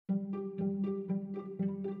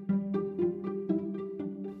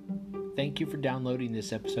Thank you for downloading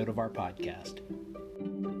this episode of our podcast.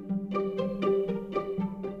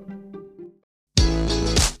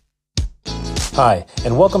 Hi,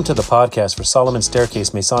 and welcome to the podcast for Solomon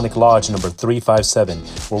Staircase Masonic Lodge number 357,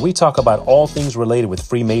 where we talk about all things related with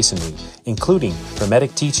Freemasonry, including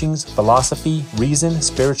Hermetic teachings, philosophy, reason,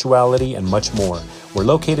 spirituality, and much more. We're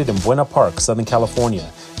located in Buena Park, Southern California.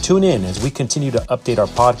 Tune in as we continue to update our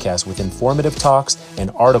podcast with informative talks and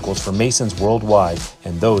articles for Masons worldwide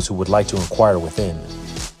and those who would like to inquire within.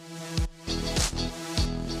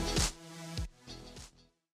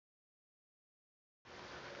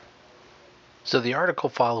 So the article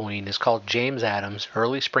following is called James Adams,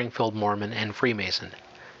 Early Springfield Mormon and Freemason.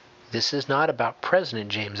 This is not about President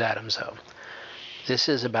James Adams, though. This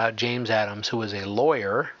is about James Adams, who was a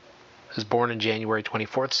lawyer, was born on January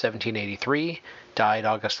 24th, 1783, died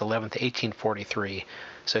August 11th, 1843.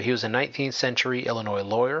 So he was a 19th century Illinois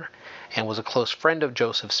lawyer and was a close friend of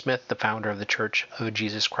Joseph Smith, the founder of the Church of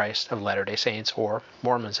Jesus Christ of Latter-day Saints, or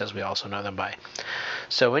Mormons as we also know them by.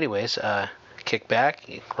 So anyways, kick back,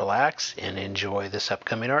 relax, and enjoy this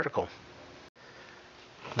upcoming article.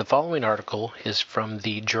 The following article is from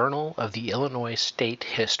the Journal of the Illinois State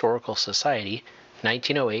Historical Society,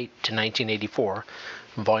 1908 to 1984,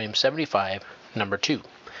 Volume 75, Number 2,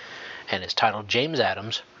 and is titled James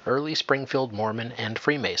Adams, Early Springfield Mormon and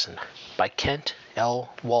Freemason, by Kent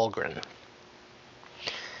L. Walgren.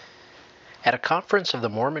 At a conference of the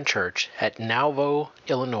Mormon Church at Nauvoo,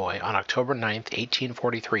 Illinois, on October 9,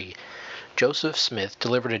 1843, Joseph Smith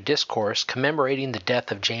delivered a discourse commemorating the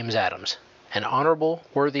death of James Adams, an honorable,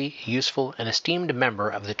 worthy, useful, and esteemed member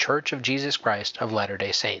of the Church of Jesus Christ of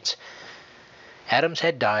Latter-day Saints. Adams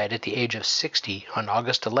had died at the age of 60 on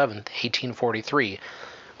August 11, 1843,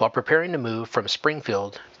 while preparing to move from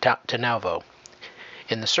Springfield to Nauvoo.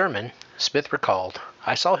 In the sermon, Smith recalled,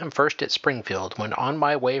 "I saw him first at Springfield when on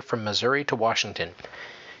my way from Missouri to Washington.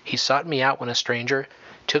 He sought me out when a stranger,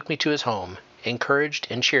 took me to his home, encouraged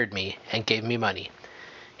and cheered me, and gave me money.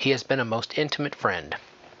 He has been a most intimate friend."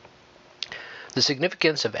 The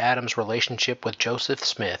significance of Adams' relationship with Joseph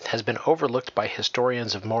Smith has been overlooked by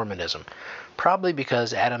historians of Mormonism, probably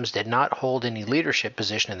because Adams did not hold any leadership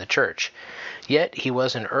position in the church. Yet he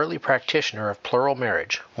was an early practitioner of plural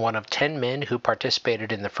marriage, one of 10 men who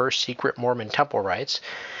participated in the first secret Mormon temple rites,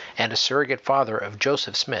 and a surrogate father of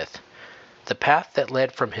Joseph Smith. The path that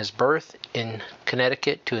led from his birth in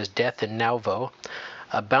Connecticut to his death in Nauvoo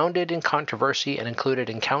abounded in controversy and included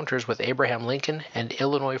encounters with Abraham Lincoln and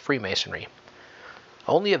Illinois Freemasonry.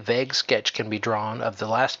 Only a vague sketch can be drawn of the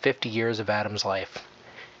last 50 years of Adams' life.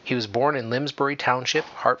 He was born in Limsbury Township,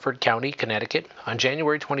 Hartford County, Connecticut, on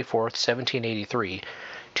January 24, 1783,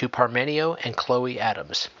 to Parmenio and Chloe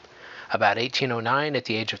Adams. About 1809, at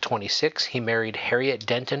the age of 26, he married Harriet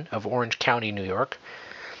Denton of Orange County, New York.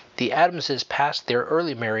 The Adamses passed their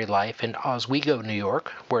early married life in Oswego, New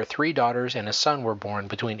York, where 3 daughters and a son were born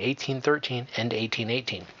between 1813 and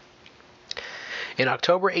 1818. In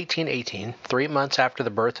October 1818, 3 months after the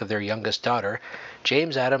birth of their youngest daughter,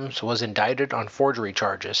 James Adams was indicted on forgery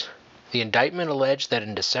charges. The indictment alleged that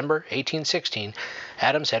in December 1816,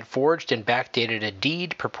 Adams had forged and backdated a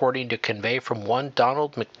deed purporting to convey from one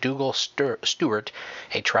Donald McDougall Stewart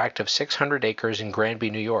a tract of 600 acres in Granby,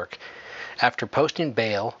 New York. After posting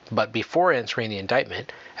bail, but before answering the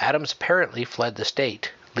indictment, Adams apparently fled the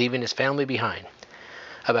state, leaving his family behind.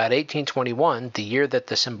 About 1821, the year that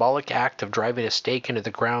the symbolic act of driving a stake into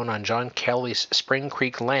the ground on John Kelly's Spring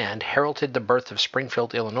Creek land heralded the birth of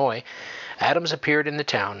Springfield, Illinois, Adams appeared in the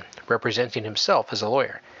town, representing himself as a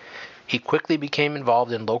lawyer. He quickly became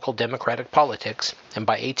involved in local Democratic politics, and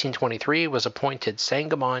by 1823 was appointed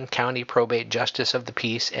Sangamon County Probate Justice of the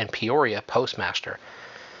Peace and Peoria Postmaster.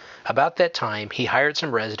 About that time, he hired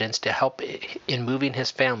some residents to help in moving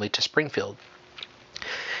his family to Springfield.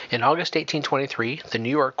 In August 1823, the New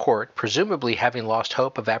York court, presumably having lost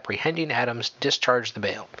hope of apprehending Adams, discharged the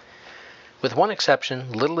bail. With one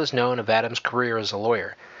exception, little is known of Adams' career as a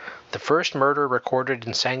lawyer. The first murder recorded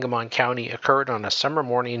in Sangamon County occurred on a summer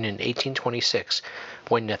morning in 1826,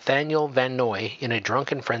 when Nathaniel Van Noy, in a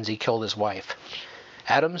drunken frenzy, killed his wife.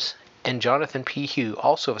 Adams and Jonathan P. Hugh,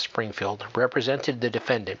 also of Springfield, represented the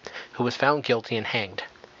defendant, who was found guilty and hanged.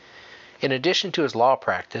 In addition to his law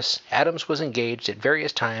practice, Adams was engaged at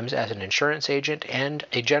various times as an insurance agent and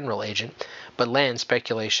a general agent, but land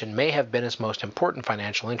speculation may have been his most important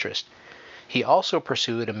financial interest. He also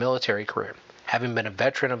pursued a military career, having been a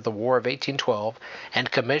veteran of the War of 1812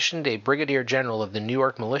 and commissioned a brigadier general of the New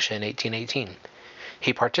York Militia in 1818.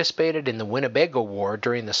 He participated in the Winnebago War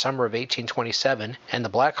during the summer of 1827 and the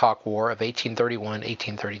Black Hawk War of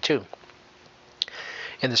 1831-1832.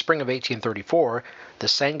 In the spring of 1834, the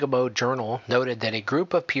Sangamo Journal noted that a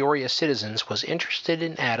group of Peoria citizens was interested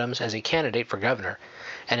in Adams as a candidate for governor,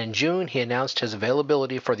 and in June he announced his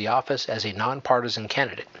availability for the office as a nonpartisan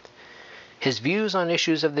candidate. His views on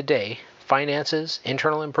issues of the day, finances,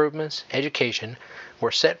 internal improvements, education,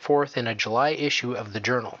 were set forth in a July issue of the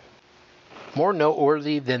Journal. More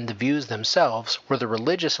noteworthy than the views themselves were the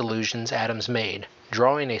religious allusions Adams made,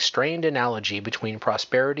 drawing a strained analogy between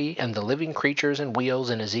prosperity and the living creatures and wheels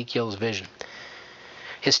in Ezekiel's vision.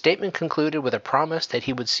 His statement concluded with a promise that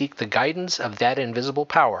he would seek the guidance of that invisible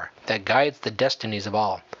power that guides the destinies of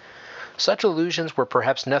all. Such allusions were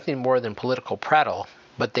perhaps nothing more than political prattle,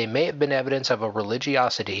 but they may have been evidence of a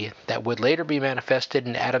religiosity that would later be manifested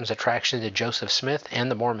in Adams' attraction to Joseph Smith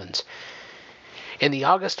and the Mormons. In the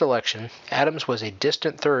August election, Adams was a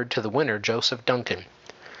distant third to the winner, Joseph Duncan.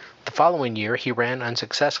 The following year, he ran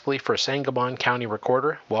unsuccessfully for Sangamon County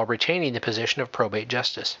Recorder while retaining the position of probate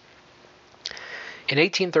justice. In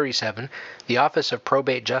 1837, the office of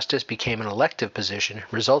probate justice became an elective position,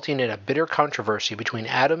 resulting in a bitter controversy between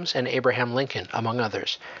Adams and Abraham Lincoln, among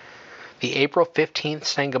others. The April 15th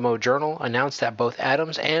Sangamo Journal announced that both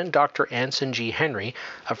Adams and Dr. Anson G. Henry,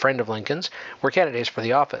 a friend of Lincoln's, were candidates for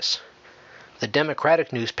the office. The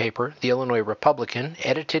Democratic newspaper, the Illinois Republican,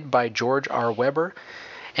 edited by George R. Weber,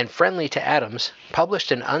 and friendly to Adams,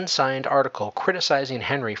 published an unsigned article criticizing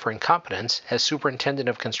Henry for incompetence as superintendent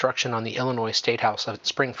of construction on the Illinois State House at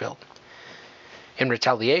Springfield. In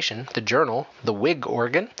retaliation, the Journal, the Whig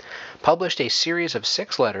organ, published a series of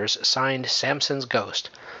 6 letters signed Sampson's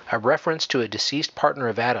Ghost, a reference to a deceased partner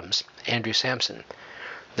of Adams, Andrew Sampson.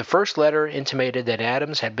 The first letter intimated that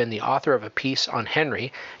Adams had been the author of a piece on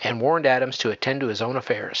Henry and warned Adams to attend to his own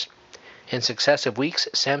affairs. In successive weeks,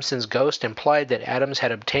 Sampson's Ghost implied that Adams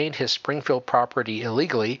had obtained his Springfield property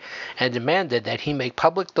illegally and demanded that he make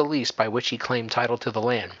public the lease by which he claimed title to the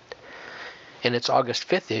land. In its August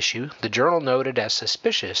 5th issue, the Journal noted as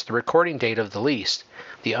suspicious the recording date of the lease,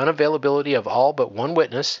 the unavailability of all but one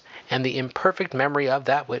witness, and the imperfect memory of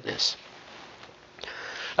that witness.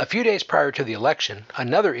 A few days prior to the election,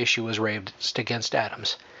 another issue was raised against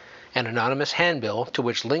Adams. An anonymous handbill, to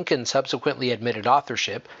which Lincoln subsequently admitted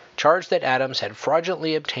authorship, charged that Adams had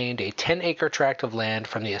fraudulently obtained a 10-acre tract of land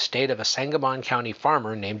from the estate of a Sangamon County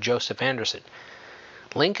farmer named Joseph Anderson.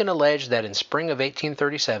 Lincoln alleged that in spring of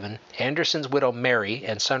 1837, Anderson's widow Mary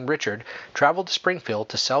and son Richard traveled to Springfield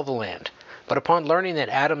to sell the land, but upon learning that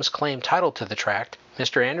Adams claimed title to the tract,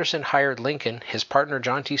 Mr. Anderson hired Lincoln, his partner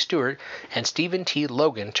John T. Stewart, and Stephen T.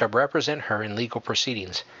 Logan to represent her in legal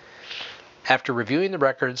proceedings. After reviewing the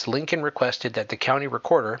records, Lincoln requested that the county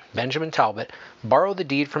recorder, Benjamin Talbot, borrow the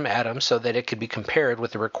deed from Adams so that it could be compared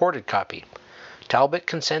with the recorded copy. Talbot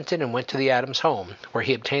consented and went to the Adams home, where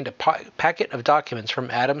he obtained a packet of documents from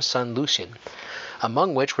Adams' son Lucian,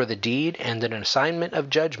 among which were the deed and an assignment of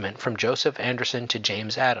judgment from Joseph Anderson to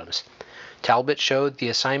James Adams. Talbot showed the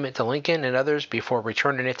assignment to Lincoln and others before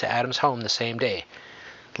returning it to Adams' home the same day.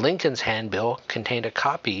 Lincoln's handbill contained a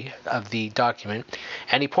copy of the document,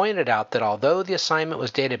 and he pointed out that although the assignment was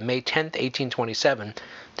dated May 10, 1827,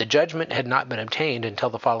 the judgment had not been obtained until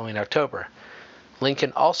the following October.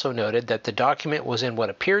 Lincoln also noted that the document was in what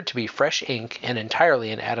appeared to be fresh ink and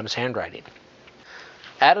entirely in Adams' handwriting.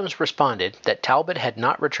 Adams responded that Talbot had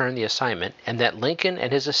not returned the assignment and that Lincoln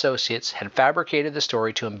and his associates had fabricated the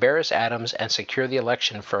story to embarrass Adams and secure the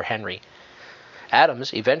election for Henry.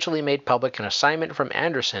 Adams eventually made public an assignment from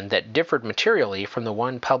Anderson that differed materially from the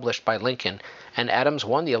one published by Lincoln, and Adams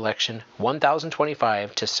won the election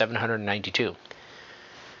 1,025 to 792.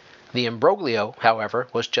 The imbroglio, however,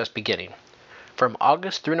 was just beginning. From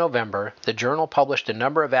August through November, the Journal published a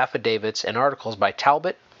number of affidavits and articles by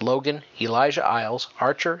Talbot, Logan, Elijah Iles,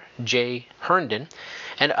 Archer, J. Herndon,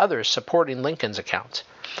 and others supporting Lincoln's account.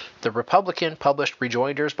 The Republican published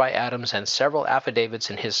rejoinders by Adams and several affidavits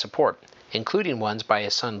in his support, including ones by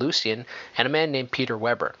his son Lucian and a man named Peter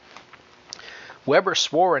Weber. Weber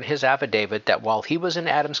swore in his affidavit that while he was in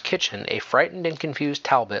Adams' kitchen, a frightened and confused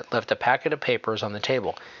Talbot left a packet of papers on the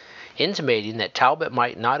table, intimating that Talbot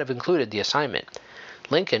might not have included the assignment.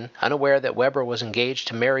 Lincoln, unaware that Weber was engaged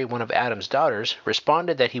to marry one of Adams' daughters,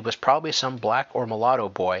 responded that he was probably some black or mulatto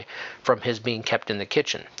boy from his being kept in the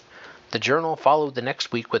kitchen. The Journal followed the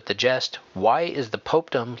next week with the jest, "Why is the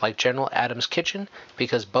popedom like General Adams' kitchen?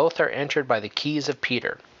 Because both are entered by the keys of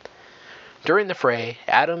Peter." During the fray,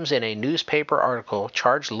 Adams in a newspaper article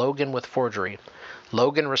charged Logan with forgery.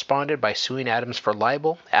 Logan responded by suing Adams for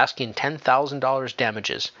libel, asking $10,000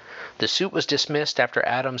 damages. The suit was dismissed after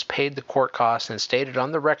Adams paid the court costs and stated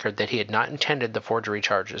on the record that he had not intended the forgery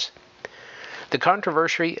charges. The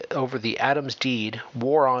controversy over the Adams deed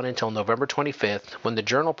wore on until November 25th, when the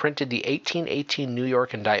Journal printed the 1818 New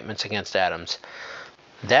York indictments against Adams.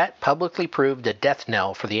 That publicly proved a death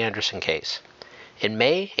knell for the Anderson case. In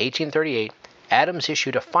May 1838, Adams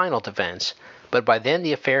issued a final defense, but by then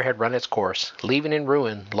the affair had run its course, leaving in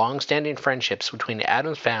ruin long-standing friendships between the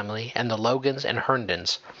Adams family and the Logans and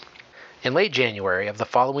Herndons. In late January of the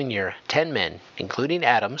following year, 10 men, including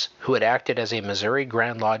Adams, who had acted as a Missouri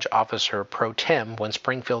Grand Lodge officer pro tem when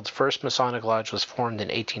Springfield's first Masonic Lodge was formed in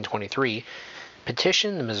 1823,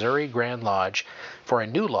 petitioned the Missouri Grand Lodge for a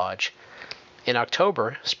new lodge. In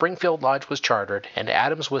October, Springfield Lodge was chartered, and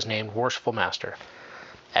Adams was named Worshipful Master.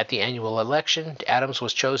 At the annual election, Adams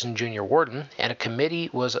was chosen junior warden, and a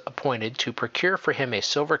committee was appointed to procure for him a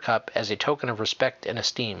silver cup as a token of respect and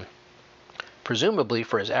esteem, presumably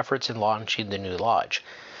for his efforts in launching the new lodge.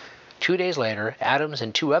 2 days later, Adams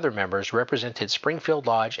and 2 other members represented Springfield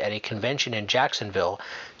Lodge at a convention in Jacksonville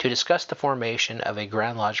to discuss the formation of a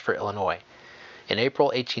Grand Lodge for Illinois. In April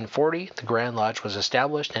 1840, the Grand Lodge was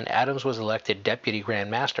established and Adams was elected Deputy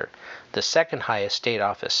Grand Master, the second highest state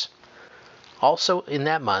office. Also in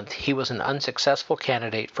that month, he was an unsuccessful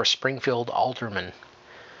candidate for Springfield alderman.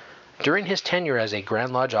 During his tenure as a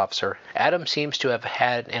Grand Lodge officer, Adams seems to have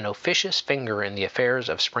had an officious finger in the affairs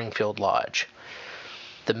of Springfield Lodge.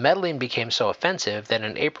 The meddling became so offensive that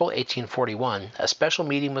in April 1841, a special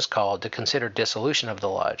meeting was called to consider dissolution of the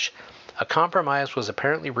lodge. A compromise was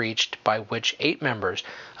apparently reached by which 8 members,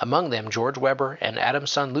 among them George Webber and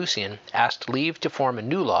Adams' son Lucian, asked leave to form a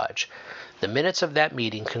new lodge. The minutes of that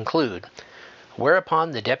meeting conclude,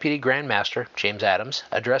 whereupon the Deputy Grand Master, James Adams,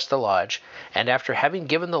 addressed the lodge, and after having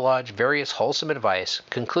given the lodge various wholesome advice,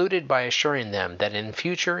 concluded by assuring them that in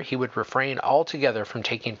future he would refrain altogether from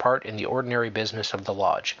taking part in the ordinary business of the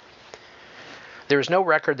lodge. There is no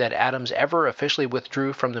record that Adams ever officially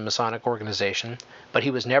withdrew from the Masonic organization, but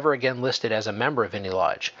he was never again listed as a member of any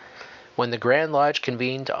lodge. When the Grand Lodge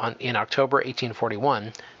convened in October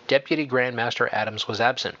 1841, Deputy Grand Master Adams was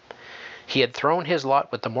absent. He had thrown his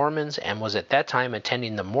lot with the Mormons and was at that time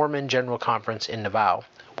attending the Mormon General Conference in Nauvoo,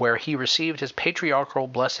 where he received his patriarchal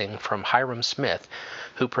blessing from Hyrum Smith,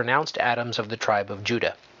 who pronounced Adams of the tribe of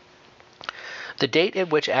Judah. The date at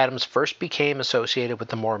which Adams first became associated with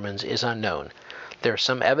the Mormons is unknown. There is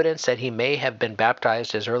some evidence that he may have been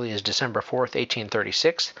baptized as early as December 4,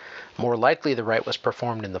 1836. More likely the rite was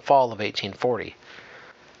performed in the fall of 1840.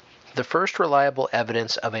 The first reliable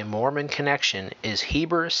evidence of a Mormon connection is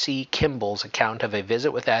Heber C. Kimball's account of a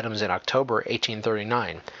visit with Adams in October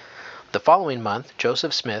 1839. The following month,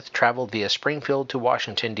 Joseph Smith traveled via Springfield to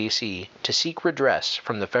Washington, D.C. to seek redress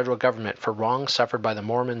from the federal government for wrongs suffered by the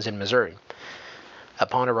Mormons in Missouri.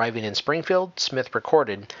 Upon arriving in Springfield, Smith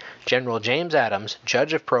recorded, General James Adams,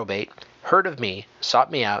 judge of probate, heard of me, sought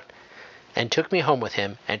me out, and took me home with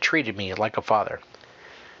him and treated me like a father.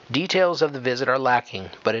 Details of the visit are lacking,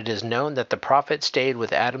 but it is known that the prophet stayed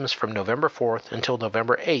with Adams from November 4th until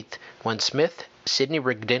November 8th, when Smith, Sidney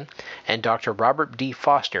Rigdon, and Dr. Robert D.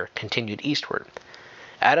 Foster continued eastward.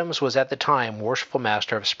 Adams was at the time Worshipful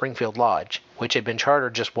Master of Springfield Lodge, which had been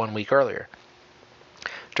chartered just 1 week earlier.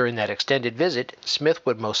 During that extended visit, Smith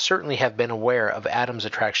would most certainly have been aware of Adams'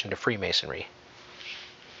 attraction to Freemasonry.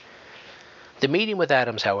 The meeting with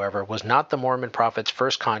Adams, however, was not the Mormon prophet's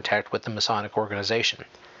first contact with the Masonic organization.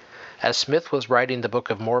 As Smith was writing the Book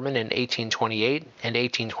of Mormon in 1828 and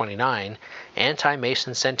 1829,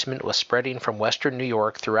 anti-Mason sentiment was spreading from western New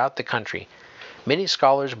York throughout the country. Many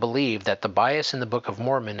scholars believe that the bias in the Book of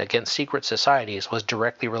Mormon against secret societies was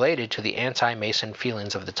directly related to the anti-Mason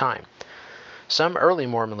feelings of the time. Some early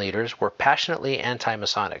Mormon leaders were passionately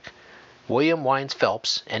anti-Masonic. William Wines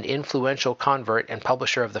Phelps, an influential convert and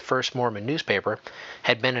publisher of the first Mormon newspaper,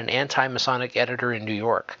 had been an anti-Masonic editor in New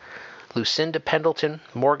York. Lucinda Pendleton,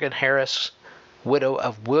 Morgan Harris, widow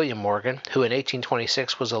of William Morgan, who in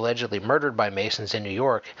 1826 was allegedly murdered by Masons in New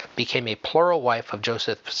York, became a plural wife of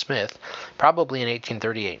Joseph Smith, probably in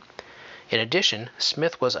 1838. In addition,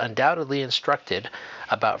 Smith was undoubtedly instructed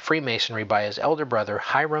about Freemasonry by his elder brother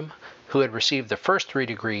Hyrum, who had received the first 3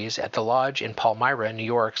 degrees at the lodge in Palmyra, New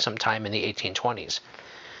York, sometime in the 1820s.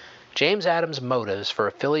 James Adams' motives for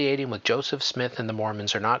affiliating with Joseph Smith and the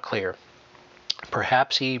Mormons are not clear.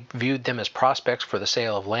 Perhaps he viewed them as prospects for the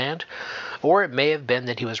sale of land, or it may have been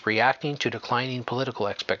that he was reacting to declining political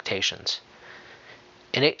expectations.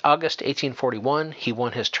 In August 1841, he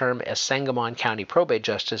won his term as Sangamon County Probate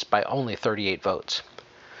Justice by only 38 votes.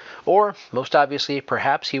 Or, most obviously,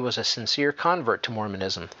 perhaps he was a sincere convert to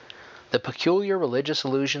Mormonism. The peculiar religious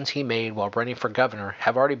allusions he made while running for governor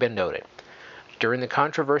have already been noted. During the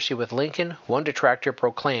controversy with Lincoln, one detractor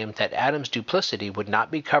proclaimed that Adams' duplicity would not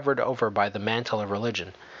be covered over by the mantle of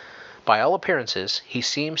religion. By all appearances, he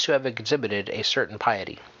seems to have exhibited a certain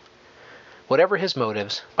piety. Whatever his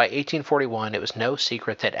motives, by 1841 it was no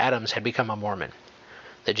secret that Adams had become a Mormon.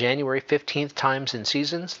 The January 15th Times and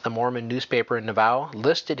Seasons, the Mormon newspaper in Nauvoo,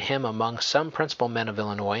 listed him among some principal men of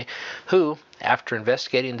Illinois who, after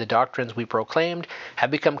investigating the doctrines we proclaimed,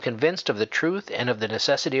 have become convinced of the truth and of the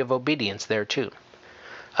necessity of obedience thereto.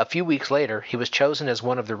 A few weeks later, he was chosen as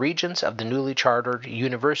one of the regents of the newly chartered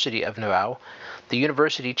University of Nauvoo. The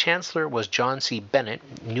university chancellor was John C.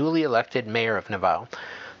 Bennett, newly elected mayor of Nauvoo,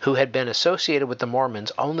 who had been associated with the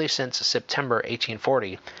Mormons only since September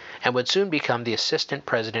 1840, and would soon become the assistant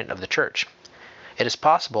president of the church. It is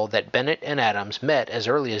possible that Bennett and Adams met as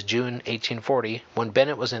early as June 1840, when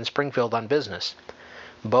Bennett was in Springfield on business.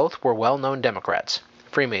 Both were well-known Democrats,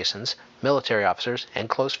 Freemasons, military officers, and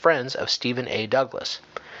close friends of Stephen A. Douglas.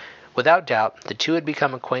 Without doubt, the two had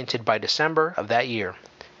become acquainted by December of that year,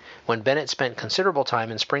 when Bennett spent considerable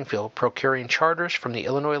time in Springfield procuring charters from the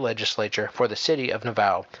Illinois legislature for the city of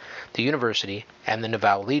Nauvoo, the university, and the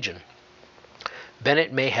Nauvoo Legion.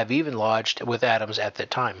 Bennett may have even lodged with Adams at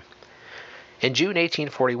that time. In June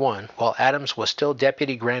 1841, while Adams was still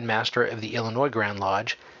Deputy Grand Master of the Illinois Grand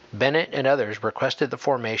Lodge, Bennett and others requested the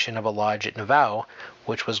formation of a lodge at Nauvoo,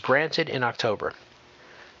 which was granted in October.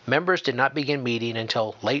 Members did not begin meeting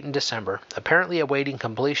until late in December, apparently awaiting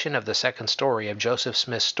completion of the second story of Joseph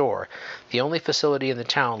Smith's store, the only facility in the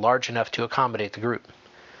town large enough to accommodate the group.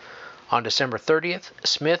 On December 30th,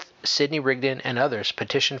 Smith, Sidney Rigdon, and others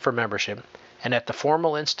petitioned for membership, and at the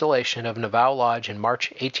formal installation of Nauvoo Lodge in March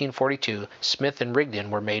 1842, Smith and Rigdon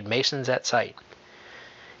were made Masons at sight.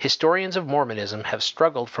 Historians of Mormonism have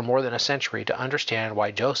struggled for more than a century to understand why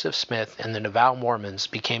Joseph Smith and the Nauvoo Mormons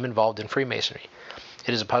became involved in Freemasonry.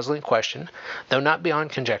 It is a puzzling question, though not beyond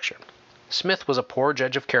conjecture. Smith was a poor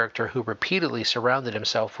judge of character who repeatedly surrounded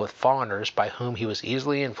himself with foreigners by whom he was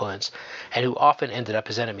easily influenced and who often ended up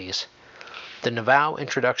his enemies. The Nauvoo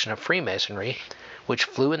introduction of Freemasonry, which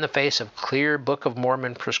flew in the face of clear Book of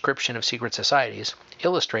Mormon prescription of secret societies,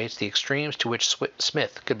 illustrates the extremes to which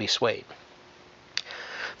Smith could be swayed.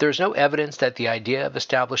 There is no evidence that the idea of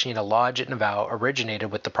establishing a lodge at Nauvoo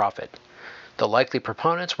originated with the prophet. The likely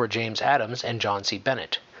proponents were James Adams and John C.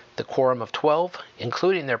 Bennett. The Quorum of 12,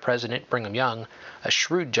 including their president Brigham Young, a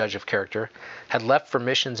shrewd judge of character, had left for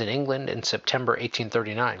missions in England in September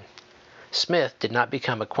 1839. Smith did not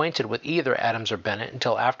become acquainted with either Adams or Bennett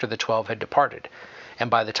until after the 12 had departed,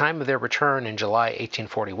 and by the time of their return in July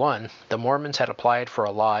 1841, the Mormons had applied for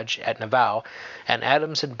a lodge at Nauvoo, and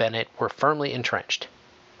Adams and Bennett were firmly entrenched.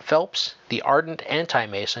 Phelps, the ardent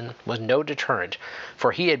anti-Mason, was no deterrent,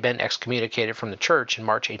 for he had been excommunicated from the church in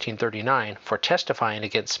March 1839 for testifying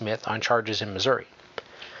against Smith on charges in Missouri.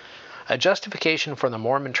 A justification for the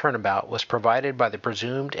Mormon turnabout was provided by the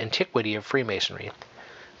presumed antiquity of Freemasonry.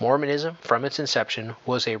 Mormonism, from its inception,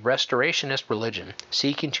 was a restorationist religion,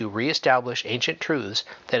 seeking to re-establish ancient truths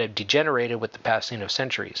that had degenerated with the passing of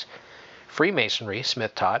centuries. Freemasonry,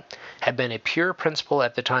 Smith taught, had been a pure principle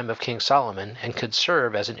at the time of King Solomon and could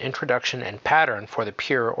serve as an introduction and pattern for the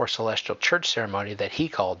pure or celestial church ceremony that he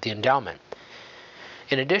called the endowment.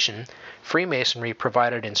 In addition, Freemasonry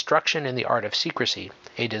provided instruction in the art of secrecy,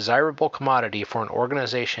 a desirable commodity for an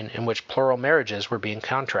organization in which plural marriages were being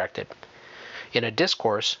contracted. In a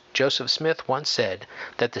discourse, Joseph Smith once said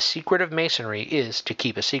that the secret of Masonry is to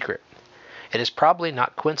keep a secret. It is probably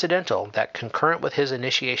not coincidental that concurrent with his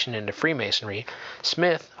initiation into Freemasonry,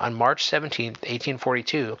 Smith, on March 17,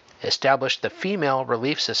 1842, established the Female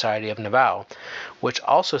Relief Society of Nauvoo, which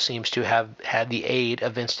also seems to have had the aid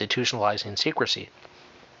of institutionalizing secrecy.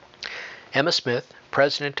 Emma Smith,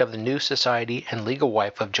 president of the new society and legal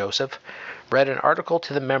wife of Joseph, read an article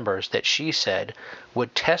to the members that she said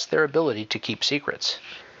would test their ability to keep secrets.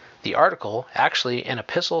 The article, actually an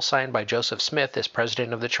epistle signed by Joseph Smith as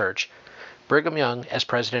president of the church, Brigham Young as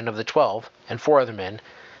president of the 12, and 4 other men,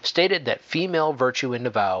 stated that female virtue in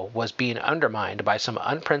Nauvoo was being undermined by some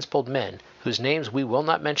unprincipled men, whose names we will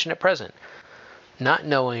not mention at present, not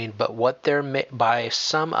knowing but what there may by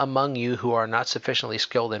some among you who are not sufficiently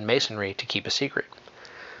skilled in masonry to keep a secret.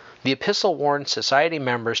 The epistle warned society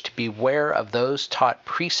members to beware of those taught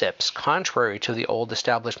precepts contrary to the old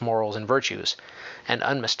established morals and virtues, an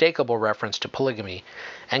unmistakable reference to polygamy,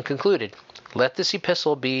 and concluded, "Let this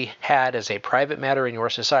epistle be had as a private matter in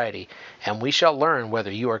your society, and we shall learn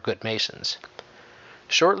whether you are good Masons."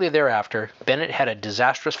 Shortly thereafter, Bennett had a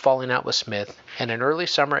disastrous falling out with Smith, and in early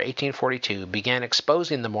summer 1842 began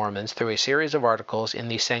exposing the Mormons through a series of articles in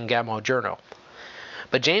the Sangamo Journal.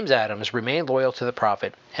 But James Adams remained loyal to the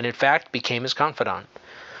prophet and in fact became his confidant.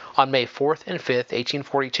 On May 4th and 5th,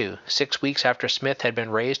 1842, 6 weeks after Smith had been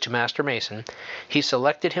raised to Master Mason, he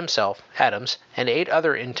selected himself, Adams, and 8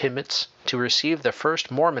 other intimates to receive the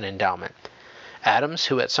first Mormon endowment. Adams,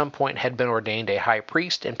 who at some point had been ordained a high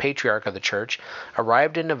priest and patriarch of the church,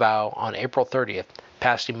 arrived in Nauvoo on April 30th,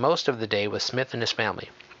 passing most of the day with Smith and his family.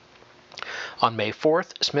 On May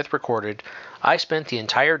 4th, Smith recorded, "I spent the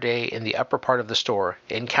entire day in the upper part of the store,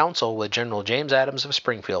 in council with General James Adams of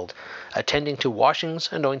Springfield, attending to washings,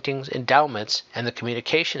 anointings, endowments, and the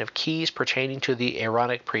communication of keys pertaining to the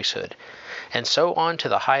Aaronic priesthood, and so on to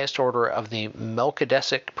the highest order of the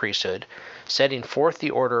Melchizedek priesthood, setting forth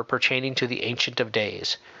the order pertaining to the Ancient of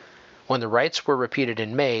Days." When the rites were repeated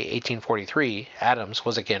in May 1843, Adams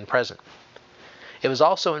was again present. It was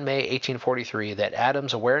also in May 1843 that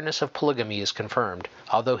Adams' awareness of polygamy is confirmed,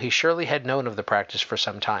 although he surely had known of the practice for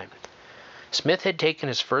some time. Smith had taken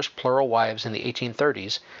his first plural wives in the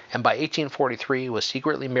 1830s, and by 1843 was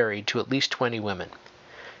secretly married to at least 20 women.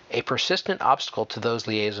 A persistent obstacle to those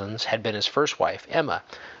liaisons had been his first wife, Emma,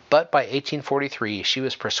 but by 1843 she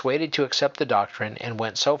was persuaded to accept the doctrine and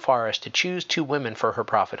went so far as to choose 2 women for her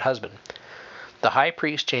prophet husband. The high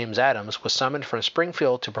priest James Adams was summoned from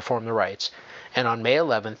Springfield to perform the rites, and on May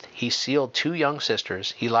 11th he sealed 2 young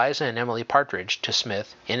sisters, Eliza and Emily Partridge, to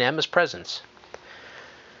Smith in Emma's presence.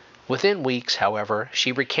 Within weeks, however,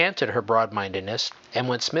 she recanted her broad-mindedness, and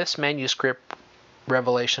when Smith's manuscript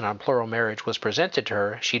Revelation on Plural Marriage was presented to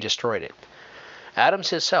her, she destroyed it. Adams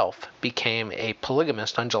himself became a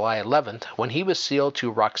polygamist on July 11th when he was sealed to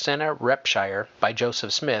Roxana Repshire by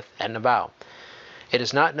Joseph Smith at Nauvoo. It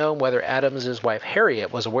is not known whether Adams's wife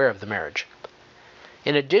Harriet was aware of the marriage.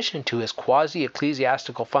 In addition to his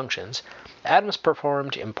quasi-ecclesiastical functions, Adams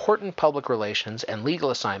performed important public relations and legal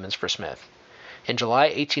assignments for Smith. In July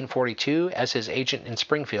 1842, as his agent in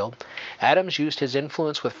Springfield, Adams used his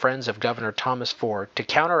influence with friends of Governor Thomas Ford to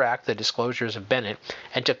counteract the disclosures of Bennett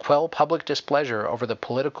and to quell public displeasure over the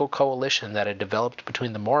political coalition that had developed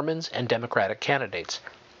between the Mormons and Democratic candidates.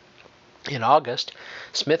 In August,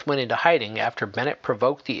 Smith went into hiding after Bennett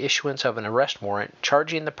provoked the issuance of an arrest warrant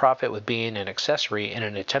charging the prophet with being an accessory in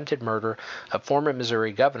an attempted murder of former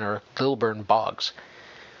Missouri Governor Lilburn Boggs.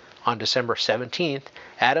 On December 17th,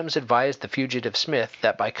 Adams advised the fugitive Smith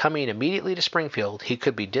that by coming immediately to Springfield he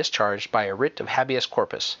could be discharged by a writ of habeas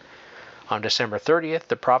corpus. On December 30th,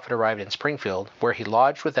 the prophet arrived in Springfield, where he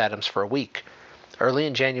lodged with Adams for a week. Early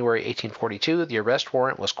in January 1842, the arrest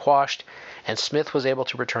warrant was quashed, and Smith was able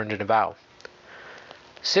to return to Nauvoo.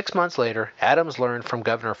 6 months later, Adams learned from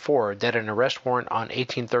Governor Ford that an arrest warrant on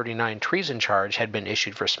 1839 treason charge had been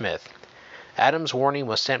issued for Smith. Adams' warning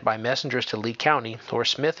was sent by messengers to Lee County, where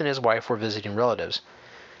Smith and his wife were visiting relatives.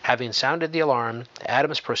 Having sounded the alarm,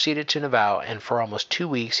 Adams proceeded to Nauvoo, and for almost 2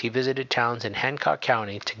 weeks he visited towns in Hancock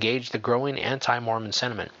County to gauge the growing anti-Mormon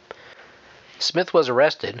sentiment. Smith was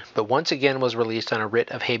arrested, but once again was released on a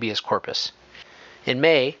writ of habeas corpus. In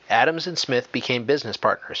May, Adams and Smith became business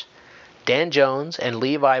partners. Dan Jones and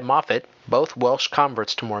Levi Moffat, both Welsh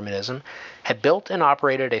converts to Mormonism, had built and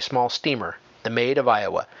operated a small steamer, the Maid of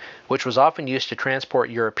Iowa, which was often used to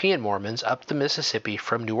transport European Mormons up the Mississippi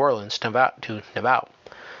from New Orleans to Nauvoo.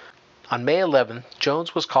 On May 11th,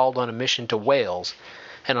 Jones was called on a mission to Wales,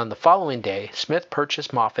 and on the following day, Smith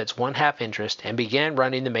purchased Moffat's 1/2 interest and began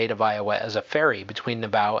running the Maid of Iowa as a ferry between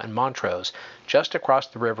Nauvoo and Montrose, just across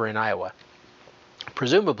the river in Iowa.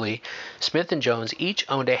 Presumably, Smith and Jones each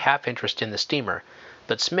owned a half interest in the steamer,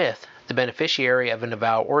 but Smith, the beneficiary of a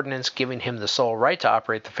Nauvoo ordinance giving him the sole right to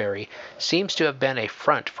operate the ferry, seems to have been a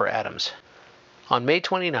front for Adams. On May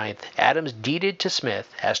 29th, Adams deeded to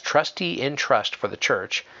Smith, as trustee in trust for the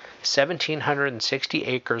church, 1,760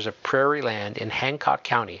 acres of prairie land in Hancock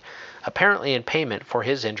County, apparently in payment for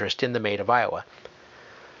his interest in the Maid of Iowa.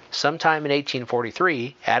 Sometime in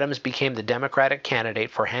 1843, Adams became the Democratic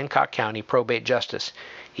candidate for Hancock County probate justice,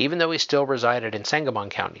 even though he still resided in Sangamon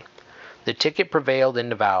County. The ticket prevailed in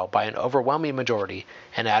Nauvoo by an overwhelming majority,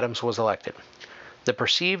 and Adams was elected. The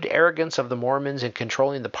perceived arrogance of the Mormons in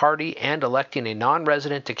controlling the party and electing a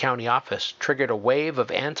non-resident to county office triggered a wave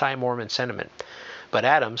of anti-Mormon sentiment. But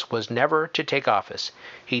Adams was never to take office.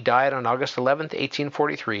 He died on August 11,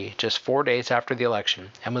 1843, just 4 days after the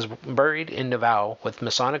election, and was buried in Nauvoo with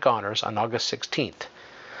Masonic honors on August 16th.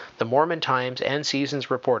 The Mormon Times and Seasons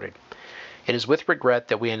reported, "It is with regret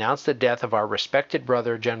that we announce the death of our respected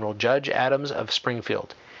brother, General Judge Adams of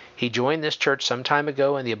Springfield. He joined this church some time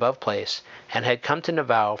ago in the above place, and had come to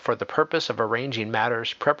Nauvoo for the purpose of arranging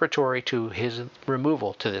matters preparatory to his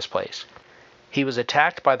removal to this place. He was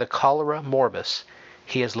attacked by the cholera morbus.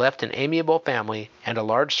 he has left an amiable family and a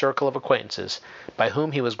large circle of acquaintances, by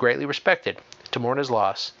whom he was greatly respected. To mourn his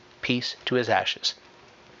loss, peace to his ashes.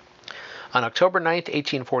 On October 9,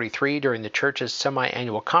 1843, during the church's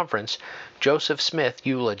semi-annual conference, Joseph Smith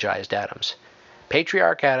eulogized Adams.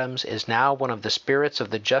 Patriarch Adams is now one of the spirits of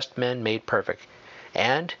the just men made perfect,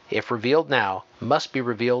 and, if revealed now, must be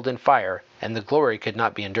revealed in fire, and the glory could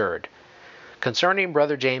not be endured. Concerning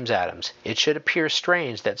Brother James Adams, it should appear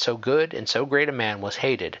strange that so good and so great a man was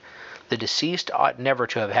hated. The deceased ought never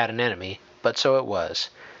to have had an enemy, but so it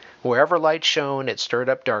was. Wherever light shone, it stirred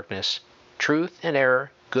up darkness. Truth and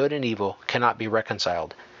error, good and evil, cannot be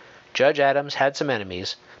reconciled. Judge Adams had some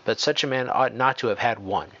enemies, but such a man ought not to have had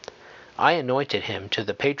one. I anointed him to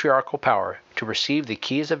the patriarchal power to receive the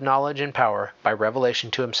keys of knowledge and power by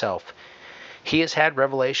revelation to himself. He has had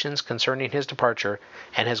revelations concerning his departure,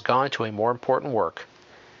 and has gone to a more important work.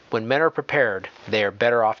 When men are prepared, they are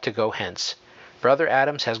better off to go hence. Brother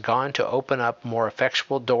Adams has gone to open up more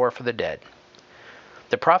effectual door for the dead.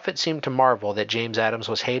 The prophet seemed to marvel that James Adams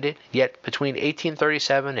was hated, yet between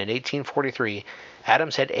 1837 and 1843,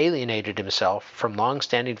 Adams had alienated himself from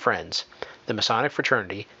long-standing friends, the Masonic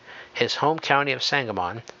fraternity, his home county of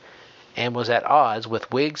Sangamon, and was at odds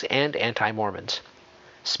with Whigs and anti-Mormons.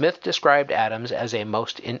 Smith described Adams as a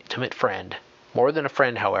most intimate friend. More than a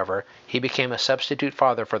friend, however, he became a substitute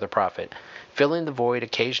father for the prophet, filling the void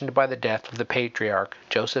occasioned by the death of the patriarch,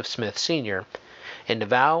 Joseph Smith Sr., in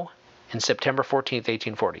Davao in September 14,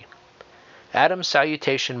 1840. Adams'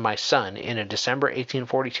 salutation, "my son," in a December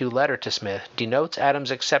 1842 letter to Smith denotes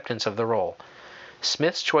Adams' acceptance of the role.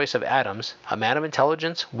 Smith's choice of Adams, a man of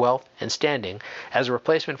intelligence, wealth, and standing, as a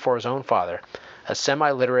replacement for his own father, a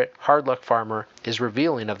semi-literate, hard-luck farmer, is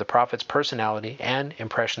revealing of the prophet's personality and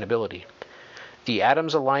impressionability. The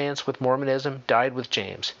Adams alliance with Mormonism died with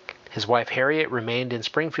James. His wife Harriet remained in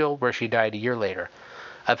Springfield, where she died a year later.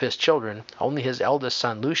 Of his children, only his eldest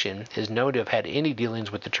son Lucian is known to have had any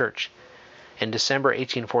dealings with the church. In December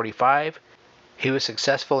 1845, he was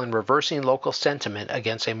successful in reversing local sentiment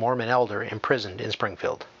against a Mormon elder imprisoned in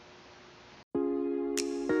Springfield.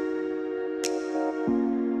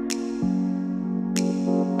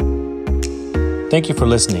 Thank you for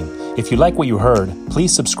listening. If you like what you heard,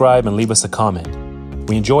 please subscribe and leave us a comment.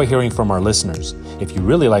 We enjoy hearing from our listeners. If you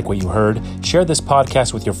really like what you heard, share this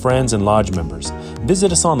podcast with your friends and lodge members.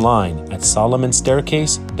 Visit us online at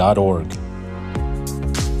solomonstaircase.org.